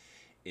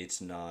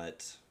 it's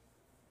not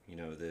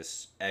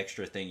this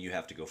extra thing you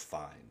have to go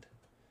find.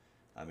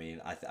 I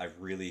mean, I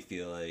really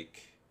feel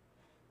like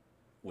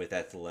with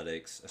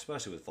athletics,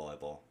 especially with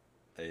volleyball,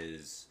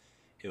 is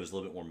it was a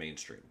little bit more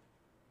mainstream,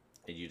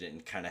 and you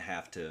didn't kind of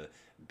have to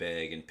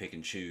beg and pick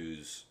and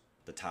choose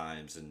the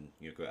times and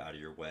go out of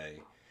your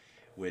way,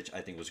 which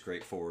I think was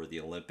great for the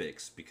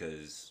Olympics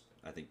because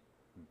I think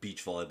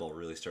beach volleyball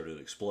really started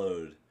to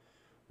explode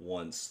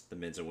once the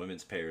men's and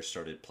women's pairs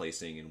started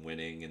placing and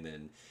winning, and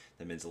then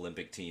the men's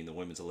Olympic team, the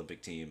women's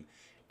Olympic team,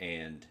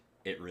 and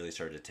it really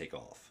started to take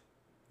off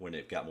when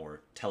it got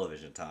more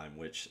television time,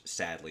 which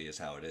sadly is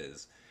how it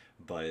is.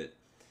 But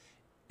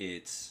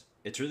it's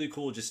really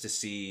cool just to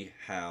see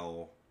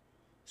how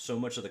so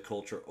much of the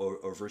culture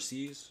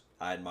overseas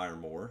I admire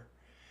more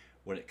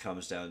when it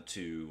comes down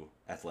to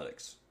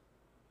athletics,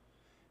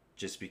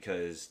 just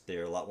because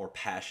they're a lot more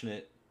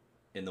passionate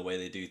in the way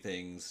they do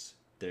things.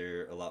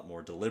 They're a lot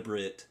more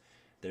deliberate.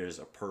 There's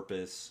a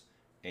purpose,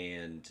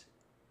 and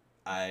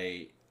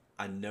I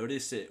I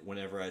notice it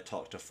whenever I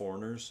talk to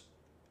foreigners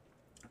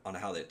on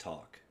how they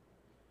talk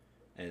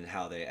and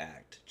how they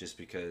act, just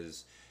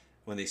because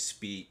when they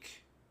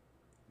speak,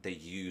 they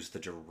use the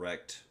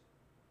direct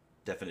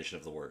definition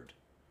of the word.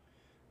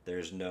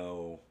 There's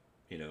no,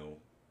 you know,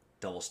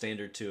 double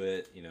standard to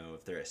it. You know,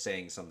 if they're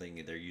saying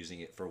something, they're using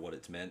it for what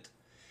it's meant.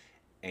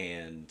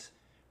 And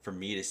for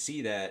me to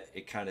see that,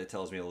 it kind of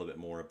tells me a little bit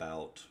more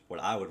about what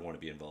I would want to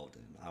be involved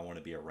in. I want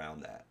to be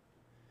around that.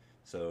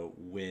 So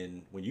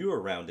when you were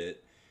around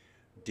it,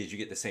 did you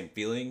get the same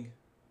feeling?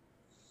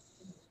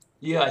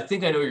 Yeah, I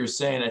think I know what you're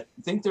saying. I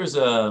think there's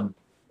there's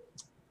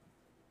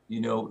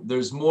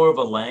more of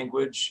a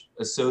language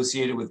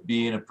associated with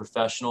being a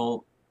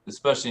professional,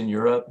 especially in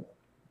Europe.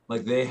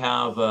 Like they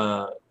have,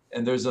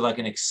 and there's like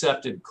an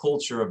accepted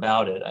culture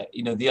about it.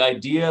 The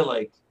idea,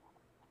 like,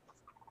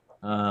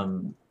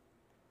 um,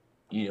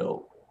 you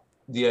know,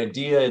 the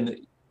idea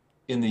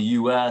in the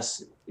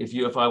U.S.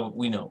 If I,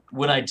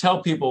 when I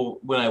tell people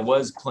when I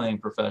was playing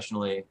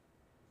professionally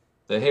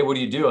that, hey, what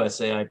do you do? I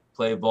say I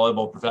play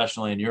volleyball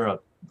professionally in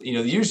Europe.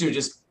 Usually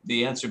just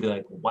the answer would be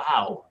like,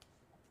 wow.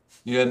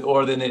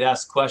 Or then they'd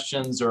ask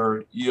questions,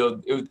 or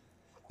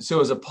so it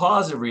was a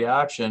positive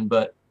reaction,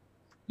 but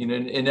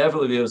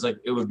inevitably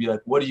it would be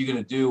like, what are you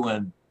going to do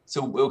when?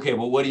 So okay,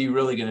 well, what are you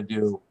really going to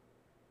do?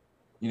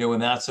 When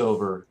that's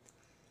over.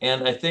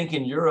 And I think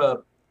in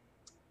Europe,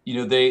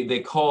 they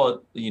call it,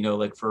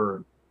 like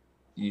for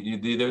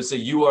they would say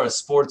you are a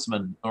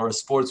sportsman or a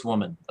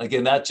sportswoman.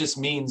 Again, that just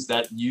means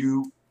that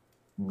you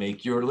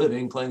make your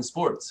living playing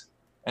sports.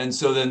 And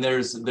so then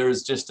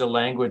there's just a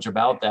language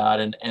about that,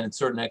 and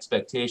certain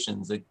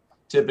expectations. Like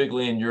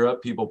typically in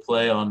Europe, people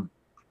play on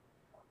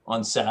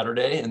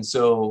Saturday, and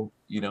so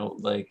if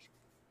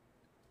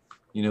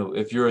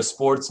you're a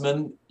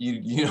sportsman,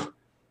 you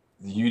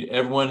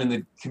everyone in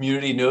the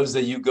community knows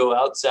that you go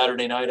out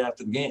Saturday night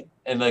after the game,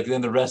 and like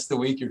then the rest of the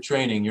week you're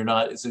training. You're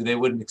not, so they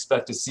wouldn't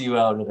expect to see you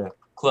out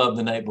club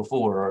the night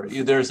before, or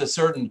there's a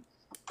certain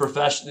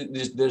profession.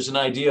 There's an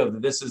idea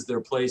of this is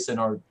their place in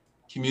our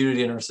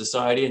community, in our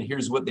society, and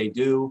here's what they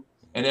do,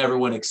 and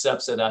everyone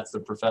accepts that that's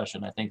their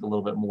profession. I think a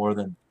little bit more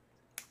than,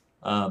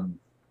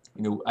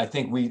 I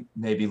think we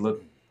maybe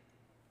look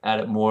at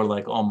it more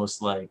like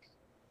almost like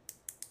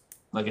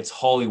it's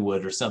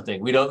Hollywood or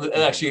something. We don't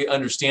actually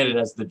understand it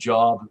as the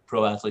job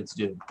pro athletes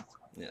do.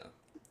 Yeah,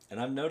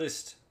 and I've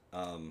noticed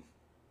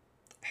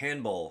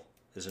handball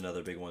is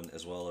another big one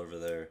as well over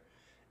there,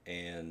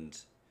 and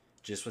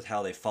just with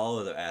how they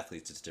follow their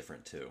athletes, it's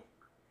different too.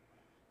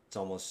 It's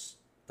almost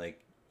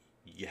like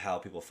how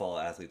people follow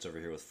athletes over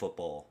here with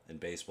football and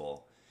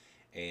baseball,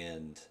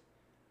 and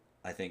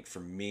I think for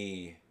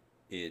me,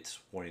 it's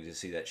wanting to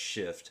see that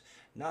shift,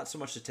 not so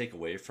much to take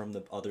away from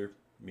the other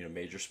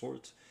major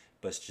sports,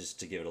 but it's just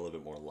to give it a little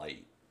bit more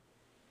light,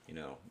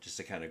 just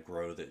to kind of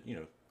grow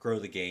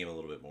the game a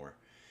little bit more.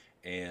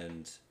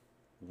 And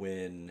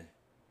when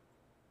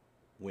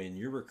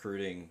you're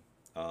recruiting,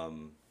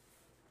 and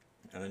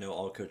I know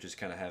all coaches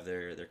kind of have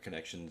their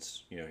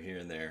connections, here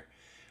and there.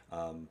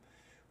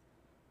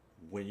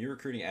 When you're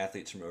recruiting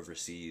athletes from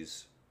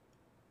overseas,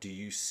 do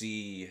you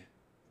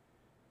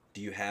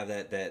have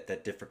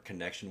that different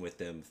connection with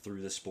them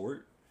through the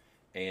sport?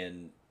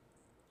 And,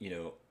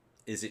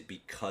 is it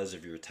because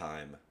of your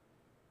time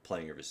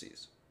playing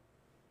overseas?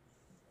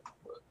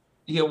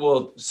 Yeah,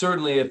 well,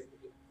 certainly, if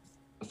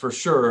for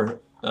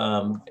sure,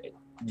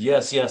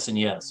 yes, yes, and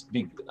yes.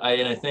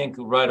 I think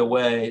right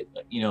away,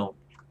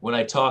 when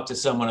I talk to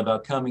someone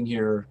about coming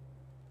here,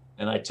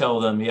 and I tell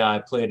them, yeah, I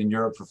played in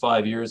Europe for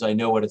 5 years. I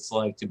know what it's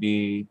like to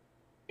be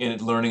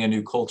learning a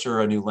new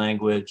culture, a new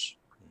language,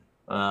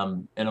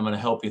 and I'm going to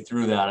help you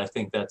through that. I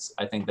think that's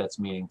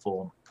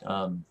meaningful.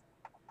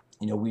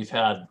 We've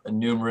had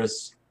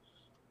numerous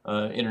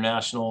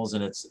internationals,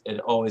 and it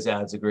always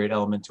adds a great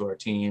element to our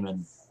team.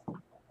 And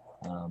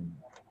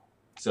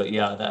so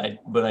yeah,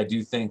 but I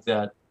do think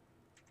that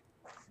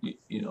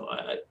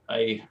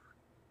I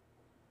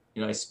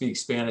speak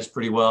Spanish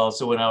pretty well.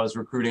 So when I was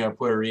recruiting our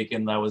Puerto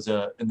Rican, that was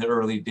in the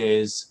early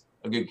days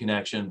a good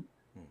connection.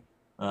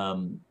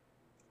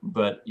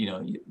 But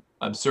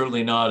I'm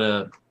certainly not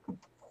a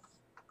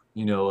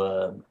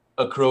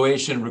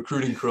Croatian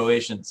recruiting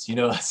Croatians.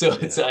 So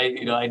it's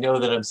I know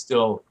that I'm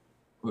still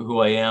who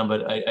I am,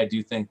 but I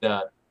do think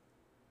that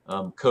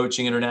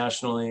coaching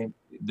internationally,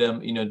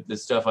 the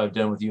stuff I've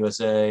done with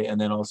USA, and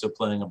then also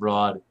playing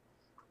abroad,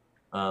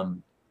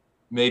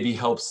 maybe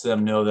helps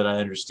them know that I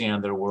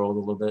understand their world a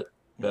little bit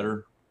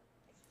better.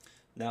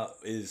 Now,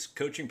 is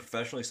coaching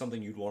professionally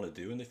something you'd want to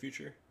do in the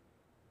future?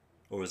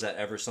 Or was that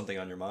ever something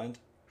on your mind?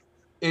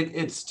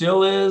 It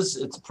still is.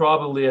 It's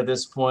probably at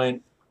this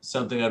point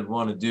something I'd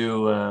want to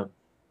do,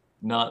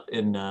 not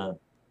in, I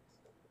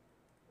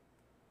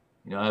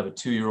have a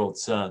 2-year-old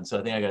son, so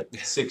I think I got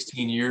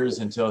 16 years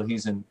until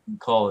he's in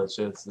college.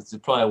 So it's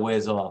probably a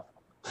ways off.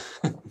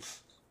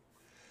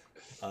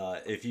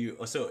 If you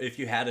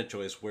had a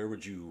choice, where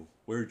would you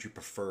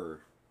prefer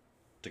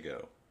to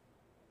go?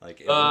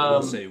 Like,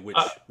 we'll say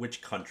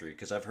which country,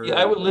 because I've heard. Yeah,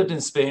 I lived in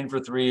Spain for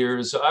 3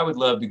 years, so I would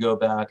love to go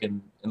back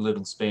and live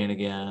in Spain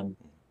again.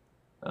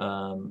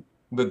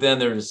 But then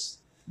there's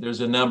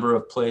a number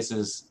of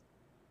places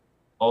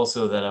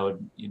also that I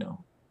would,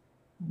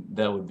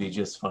 that would be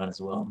just fine as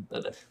well,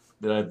 that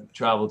I've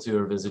traveled to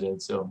or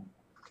visited. So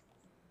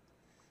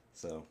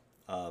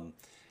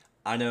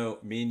I know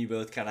me and you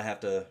both kind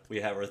of we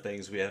have our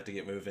things we have to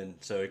get moving.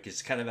 So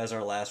it's kind of as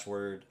our last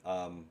word,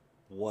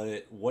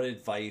 what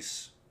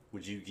advice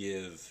would you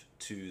give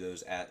to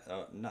those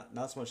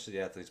not so much to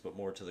the athletes, but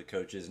more to the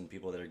coaches and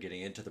people that are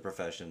getting into the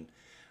profession,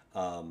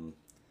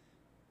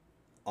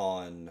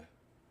 on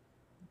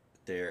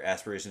their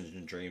aspirations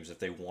and dreams, if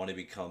they want to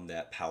become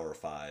that Power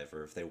Five,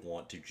 or if they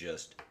want to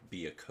just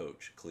be a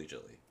coach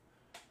collegiately?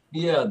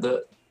 Yeah,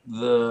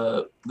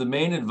 the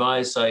main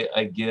advice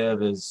I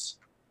give is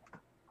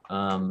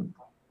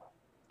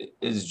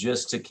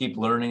just to keep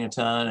learning a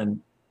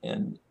ton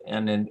and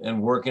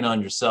working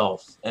on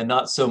yourself, and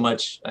not so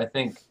much. I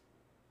think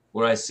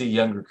where I see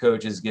younger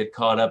coaches get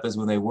caught up is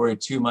when they worry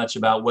too much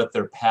about what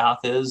their path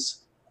is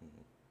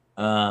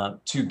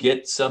to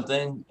get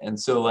something, and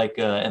so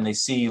and they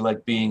see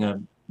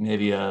being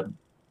maybe a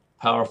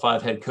Power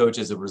Five head coach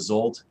as a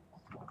result.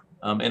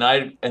 And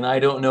I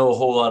don't know a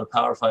whole lot of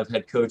Power Five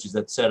head coaches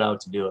that set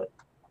out to do it.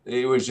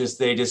 It was just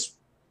they just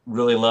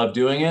really loved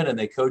doing it, and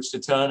they coached a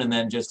ton, and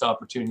then just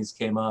opportunities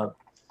came up.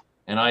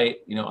 And I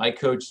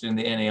coached in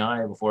the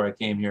NAI before I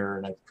came here,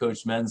 and I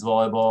coached men's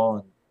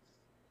volleyball.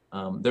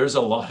 And there's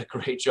a lot of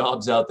great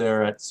jobs out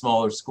there at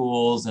smaller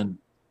schools, and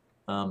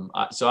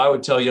so I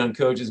would tell young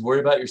coaches,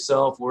 worry about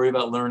yourself, worry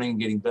about learning,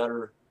 getting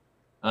better,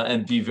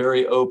 and be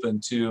very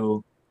open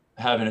to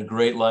having a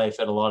great life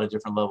at a lot of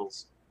different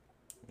levels.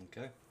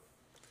 Okay.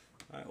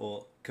 All right.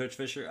 Well, Coach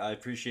Fisher, I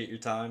appreciate your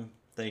time.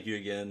 Thank you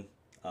again.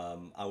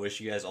 I wish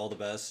you guys all the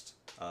best.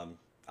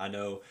 I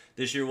know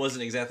this year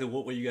wasn't exactly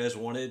what you guys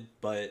wanted,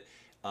 but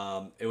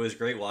it was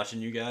great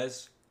watching you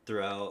guys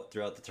throughout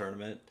the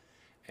tournament,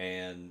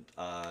 and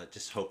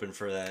just hoping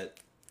for that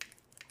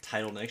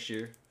title next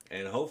year.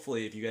 And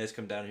hopefully, if you guys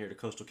come down here to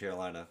Coastal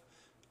Carolina,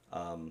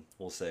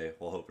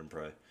 we'll hope and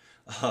pray.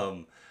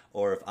 Um,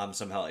 or if I'm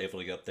somehow able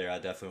to get up there, I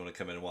definitely want to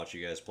come in and watch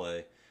you guys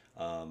play.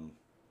 Um,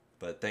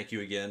 but thank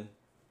you again,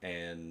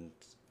 and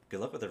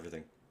good luck with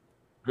everything.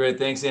 Great.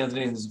 Thanks,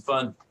 Anthony. This is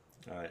fun.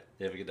 All right.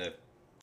 You have a good day.